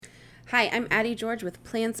Hi, I'm Addie George with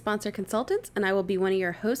Plan Sponsor Consultants, and I will be one of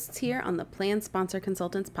your hosts here on the Plan Sponsor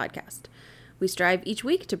Consultants podcast. We strive each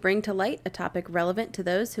week to bring to light a topic relevant to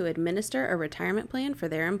those who administer a retirement plan for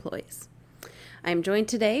their employees. I am joined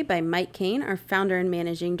today by Mike Kane, our founder and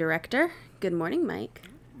managing director. Good morning, Mike.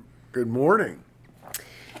 Good morning.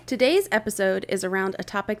 Today's episode is around a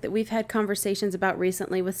topic that we've had conversations about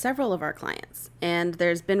recently with several of our clients, and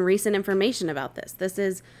there's been recent information about this. This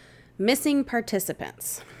is missing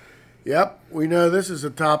participants. Yep, we know this is a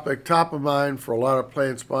topic top of mind for a lot of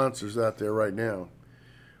plan sponsors out there right now.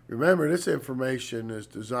 Remember, this information is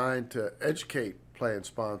designed to educate plan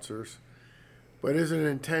sponsors, but isn't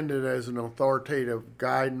intended as an authoritative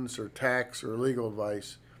guidance or tax or legal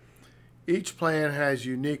advice. Each plan has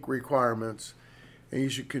unique requirements, and you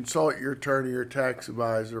should consult your attorney or tax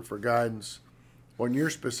advisor for guidance on your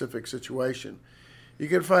specific situation. You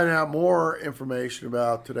can find out more information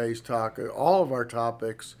about today's topic, all of our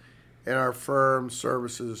topics, and our firm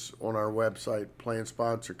services on our website,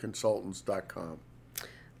 plansponsorconsultants.com.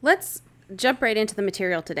 Let's jump right into the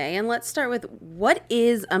material today, and let's start with what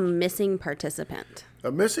is a missing participant?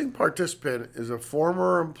 A missing participant is a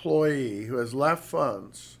former employee who has left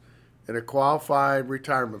funds in a qualified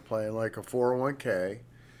retirement plan like a 401k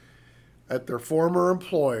at their former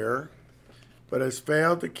employer, but has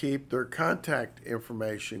failed to keep their contact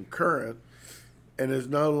information current and has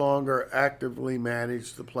no longer actively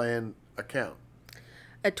managed the plan account.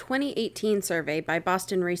 A 2018 survey by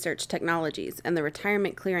Boston Research Technologies and the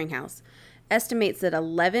Retirement Clearinghouse estimates that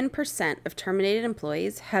 11% of terminated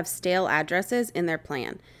employees have stale addresses in their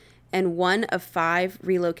plan, and 1 of 5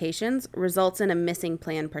 relocations results in a missing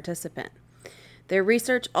plan participant. Their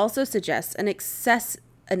research also suggests an excess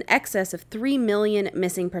of 3 million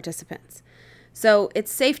missing participants. So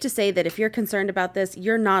it's safe to say that if you're concerned about this,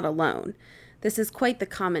 you're not alone. This is quite the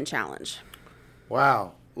common challenge.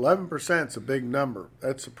 Wow, 11% is a big number.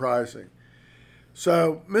 That's surprising.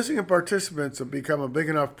 So missing participants have become a big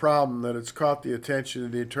enough problem that it's caught the attention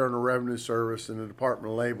of the Internal Revenue Service and the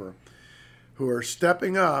Department of Labor, who are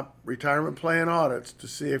stepping up retirement plan audits to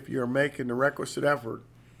see if you're making the requisite effort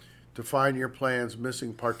to find your plan's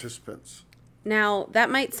missing participants. Now,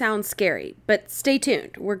 that might sound scary, but stay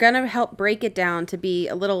tuned. We're going to help break it down to be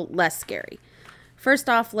a little less scary. First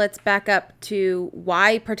off, let's back up to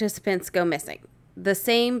why participants go missing. The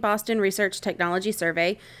same Boston Research Technology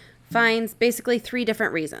survey finds basically 3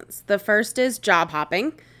 different reasons. The first is job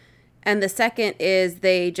hopping, and the second is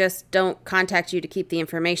they just don't contact you to keep the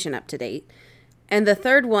information up to date. And the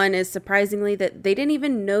third one is surprisingly that they didn't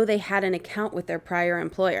even know they had an account with their prior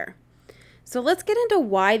employer. So let's get into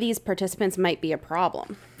why these participants might be a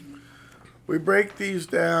problem. We break these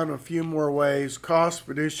down a few more ways: cost,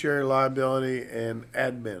 fiduciary liability, and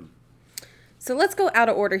admin. So let's go out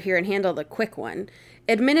of order here and handle the quick one.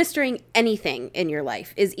 Administering anything in your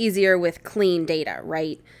life is easier with clean data,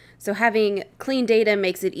 right? So having clean data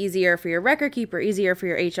makes it easier for your record keeper, easier for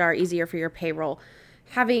your HR, easier for your payroll.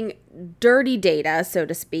 Having dirty data, so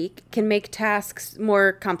to speak, can make tasks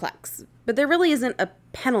more complex. But there really isn't a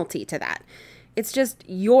penalty to that. It's just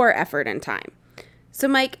your effort and time. So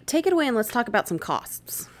Mike, take it away and let's talk about some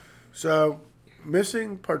costs. So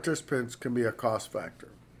missing participants can be a cost factor.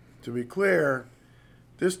 To be clear,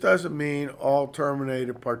 this doesn't mean all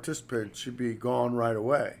terminated participants should be gone right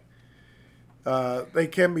away. They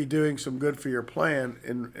can be doing some good for your plan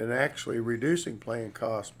and actually reducing plan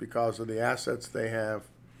costs because of the assets they have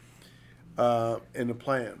in the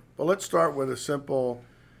plan. But let's start with a simple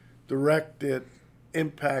directed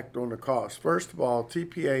impact on the cost. First of all,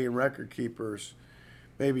 TPA and record keepers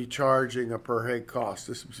may be charging a per head cost.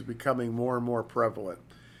 This is becoming more and more prevalent.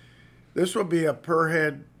 This will be a per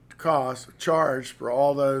head cost charged for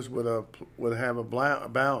all those with have a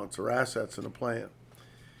balance or assets in a plan.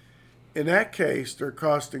 In that case, they're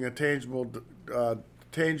costing a tangible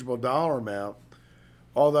dollar amount,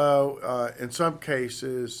 although in some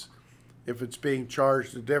cases, if it's being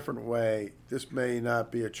charged a different way, this may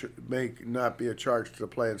not be a charge to the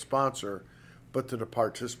plan sponsor, but to the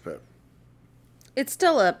participant. It's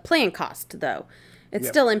still a plan cost, though. It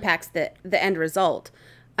still impacts the end result.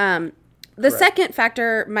 The Correct. second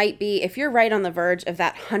factor might be if you're right on the verge of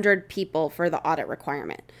that 100 people for the audit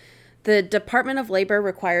requirement. The Department of Labor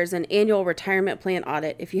requires an annual retirement plan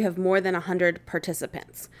audit if you have more than 100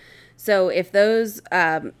 participants. So if those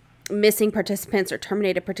missing participants or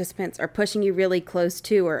terminated participants are pushing you really close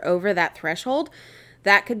to or over that threshold,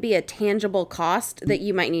 that could be a tangible cost that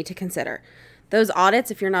you might need to consider. Those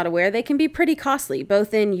audits, if you're not aware, they can be pretty costly,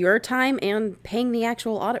 both in your time and paying the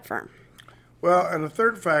actual audit firm. Well, and the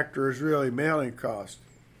third factor is really mailing costs.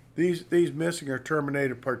 These missing or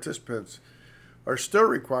terminated participants are still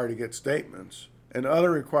required to get statements, and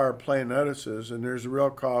other require plan notices, and there's a real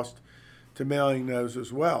cost to mailing those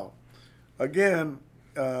as well. Again,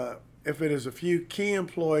 if it is a few key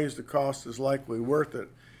employees, the cost is likely worth it.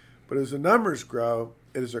 But as the numbers grow,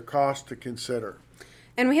 it is a cost to consider.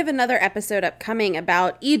 And we have another episode upcoming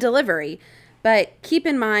about e-delivery, but keep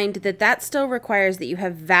in mind that that still requires that you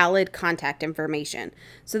have valid contact information.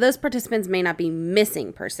 So those participants may not be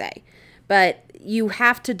missing per se, but you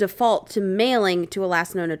have to default to mailing to a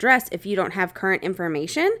last known address if you don't have current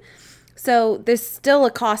information. So there's still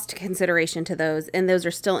a cost consideration to those, and those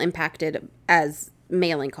are still impacted as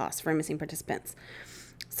mailing costs for missing participants.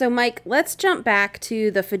 So Mike, let's jump back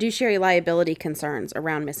to the fiduciary liability concerns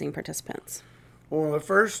around missing participants. Well, the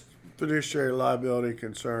first fiduciary liability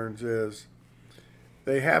concerns is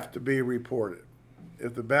they have to be reported.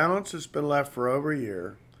 If the balance has been left for over a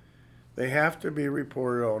year, they have to be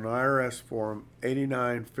reported on IRS Form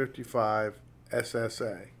 8955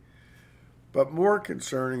 SSA. But more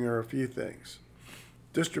concerning are a few things.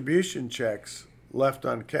 Distribution checks left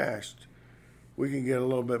uncashed. We can get a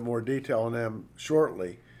little bit more detail on them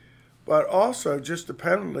shortly. But also just the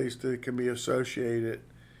penalties that can be associated,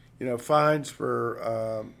 fines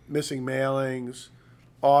for missing mailings,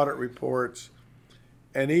 audit reports,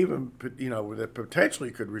 and even, that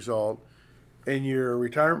potentially could result in your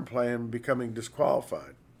retirement plan becoming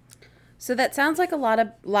disqualified. So that sounds like a lot of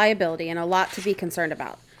liability and a lot to be concerned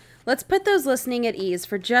about. Let's put those listening at ease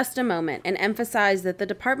for just a moment and emphasize that the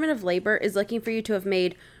Department of Labor is looking for you to have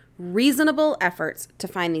made reasonable efforts to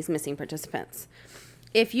find these missing participants.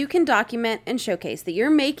 If you can document and showcase that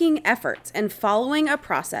you're making efforts and following a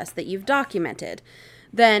process that you've documented,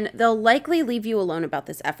 then they'll likely leave you alone about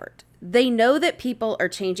this effort. They know that people are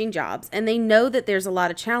changing jobs, and they know that there's a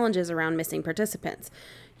lot of challenges around missing participants.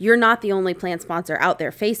 You're not the only plan sponsor out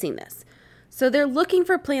there facing this. So they're looking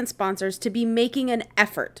for plan sponsors to be making an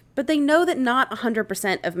effort, but they know that not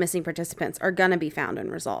 100% of missing participants are going to be found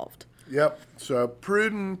and resolved. Yep. So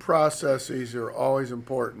prudent processes are always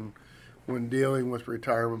important when dealing with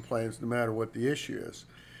retirement plans, no matter what the issue is.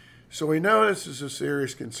 So we know this is a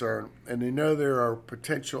serious concern, and they know there are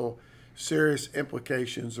potential serious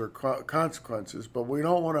implications or consequences, but we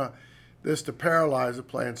don't want this to paralyze a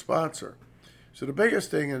plan sponsor. So the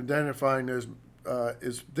biggest thing in identifying those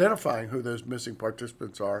is identifying who those missing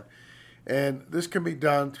participants are, and this can be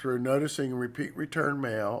done through noticing repeat return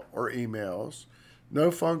mail or emails,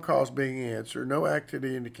 no phone calls being answered, no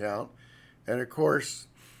activity in the account, and of course,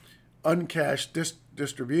 uncashed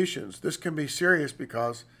distributions. This can be serious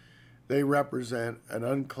because they represent an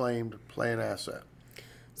unclaimed plan asset.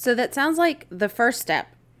 So that sounds like the first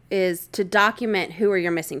step is to document who are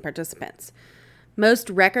your missing participants. Most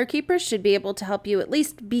record keepers should be able to help you at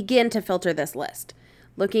least begin to filter this list.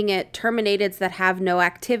 Looking at terminateds that have no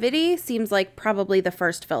activity seems like probably the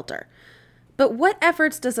first filter. But what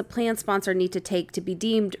efforts does a plan sponsor need to take to be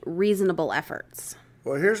deemed reasonable efforts?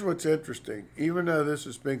 Well, here's what's interesting. Even though this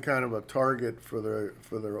has been kind of a target for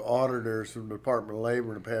the auditors from the Department of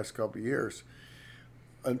Labor in the past couple of years,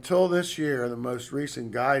 until this year, the most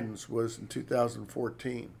recent guidance was in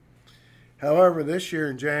 2014. However, this year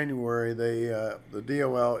in January, the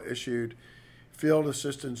DOL issued Field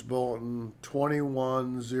Assistance Bulletin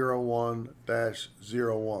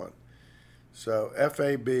 2101-01. So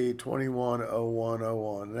FAB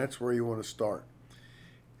 210101, and that's where you want to start.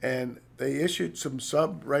 And they issued some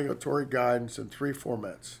sub-regulatory guidance in three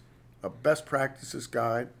formats: a best practices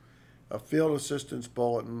guide, a field assistance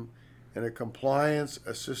bulletin, and a compliance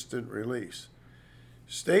assistant release.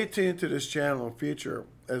 Stay tuned to this channel in future,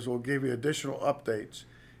 as we'll give you additional updates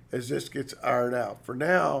as this gets ironed out. For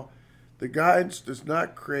now, the guidance does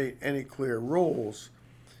not create any clear rules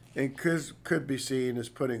and could be seen as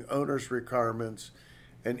putting onerous requirements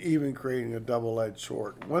and even creating a double-edged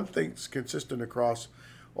sword. One thing that's consistent across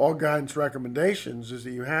all guidance recommendations is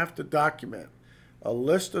that you have to document a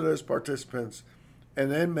list of those participants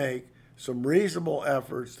and then make some reasonable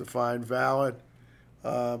efforts to find valid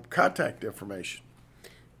contact information.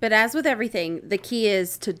 But as with everything, the key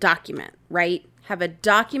is to document, right? Have a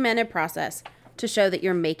documented process to show that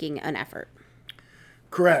you're making an effort.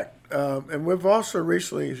 Correct. And we've also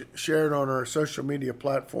recently shared on our social media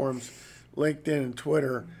platforms, LinkedIn and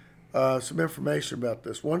Twitter, some information about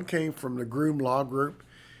this. One came from the Groom Law Group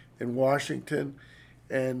in Washington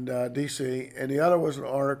and D.C., and the other was an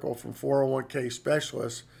article from 401k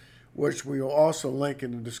Specialists, which we will also link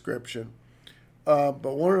in the description. But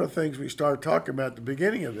one of the things we started talking about at the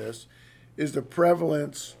beginning of this is the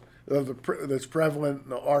prevalence of that's prevalent in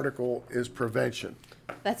the article is prevention.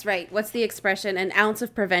 That's right. What's the expression? An ounce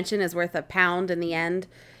of prevention is worth a pound in the end.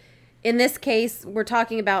 In this case, we're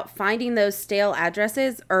talking about finding those stale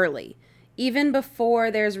addresses early, even before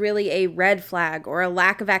there's really a red flag or a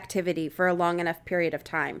lack of activity for a long enough period of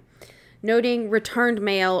time. Noting returned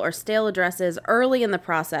mail or stale addresses early in the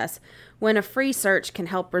process when a free search can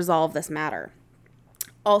help resolve this matter.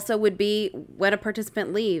 Also would be when a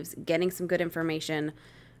participant leaves, getting some good information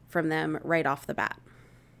from them right off the bat.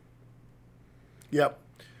 Yep.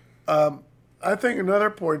 I think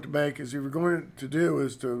another point to make is if you're going to do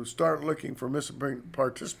is to start looking for missing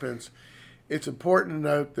participants, it's important to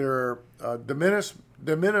note there are de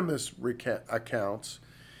minimis accounts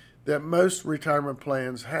that most retirement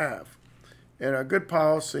plans have. And a good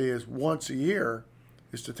policy is once a year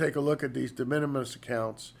is to take a look at these de minimis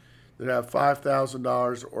accounts that have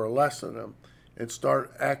 $5,000 or less in them and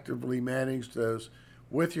start actively manage those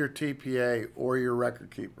with your TPA or your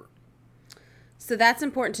record keeper. So that's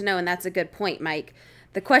important to know, and that's a good point, Mike.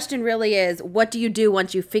 The question really is, what do you do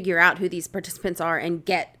once you figure out who these participants are and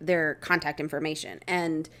get their contact information?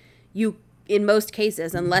 And you, in most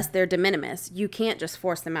cases, unless they're de minimis, you can't just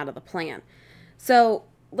force them out of the plan. So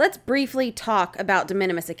let's briefly talk about de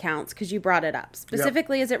minimis accounts because you brought it up,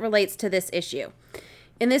 specifically as it relates to this issue.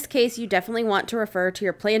 In this case, you definitely want to refer to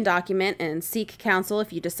your plan document and seek counsel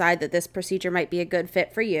if you decide that this procedure might be a good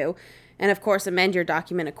fit for you. And of course, amend your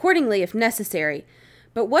document accordingly if necessary.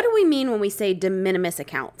 But what do we mean when we say de minimis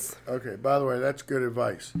accounts? Okay, by the way, that's good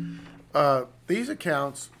advice. These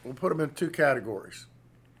accounts, we'll put them in two categories.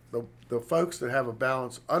 The folks that have a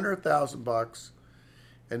balance under $1,000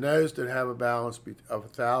 and those that have a balance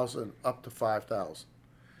of $1,000 up to $5,000.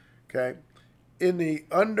 Okay? In the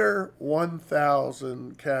under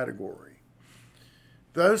 1,000 category,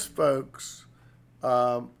 those folks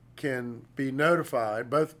can be notified.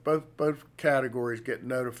 Both categories get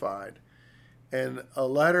notified, and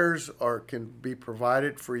letters can be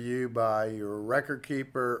provided for you by your record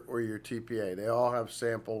keeper or your TPA. They all have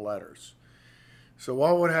sample letters. So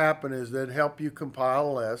what would happen is they'd help you compile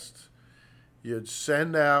a list. You'd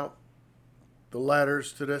send out the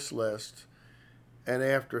letters to this list, and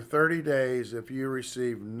after 30 days, if you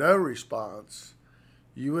receive no response,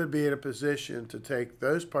 you would be in a position to take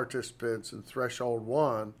those participants in threshold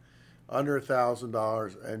 1 under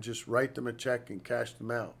 $1,000 and just write them a check and cash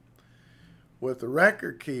them out. With the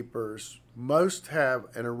record keepers, most have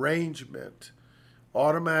an arrangement,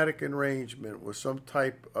 automatic arrangement with some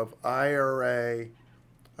type of IRA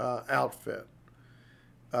outfit.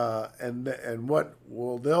 And what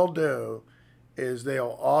they'll do is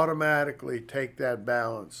they'll automatically take that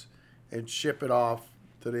balance and ship it off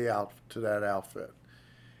to that outfit.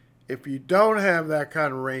 If you don't have that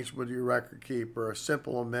kind of arrangement with your record keeper, a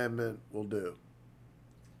simple amendment will do.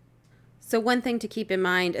 So one thing to keep in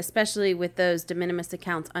mind, especially with those de minimis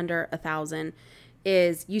accounts under 1,000,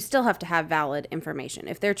 is you still have to have valid information.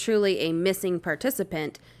 If they're truly a missing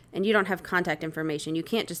participant and you don't have contact information, you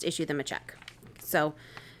can't just issue them a check. So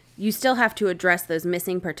you still have to address those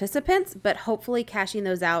missing participants, but hopefully cashing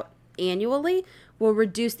those out annually will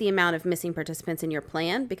reduce the amount of missing participants in your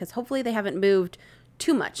plan because hopefully they haven't moved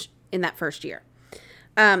too much in that first year.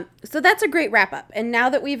 So that's a great wrap up. And now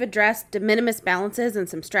that we've addressed de minimis balances and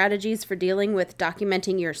some strategies for dealing with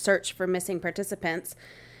documenting your search for missing participants,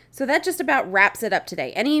 so that just about wraps it up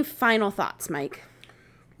today. Any final thoughts, Mike?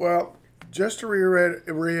 Well, just to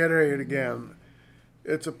reiterate again,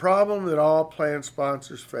 it's a problem that all plan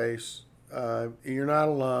sponsors face. You're not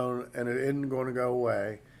alone, and it isn't going to go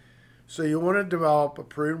away. So you want to develop a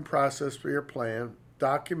prudent process for your plan,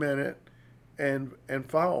 document it, and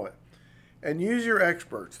follow it. And use your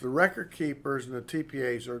experts. The record keepers and the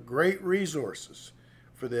TPAs are great resources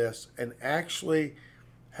for this and actually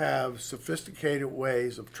have sophisticated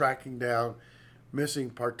ways of tracking down missing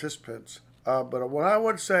participants. But what I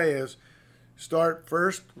would say is start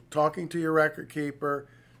first talking to your record keeper,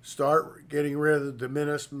 start getting rid of the de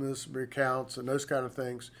minimis accounts and those kind of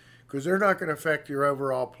things because they're not going to affect your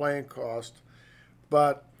overall plan cost.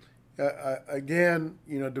 But again,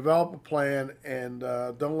 develop a plan and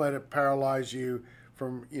don't let it paralyze you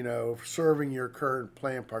from, serving your current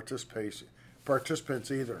plan participants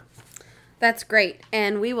either. That's great.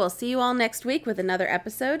 And we will see you all next week with another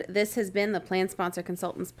episode. This has been the Plan Sponsor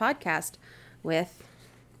Consultants podcast with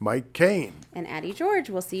Mike Kane and Addie George.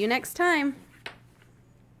 We'll see you next time.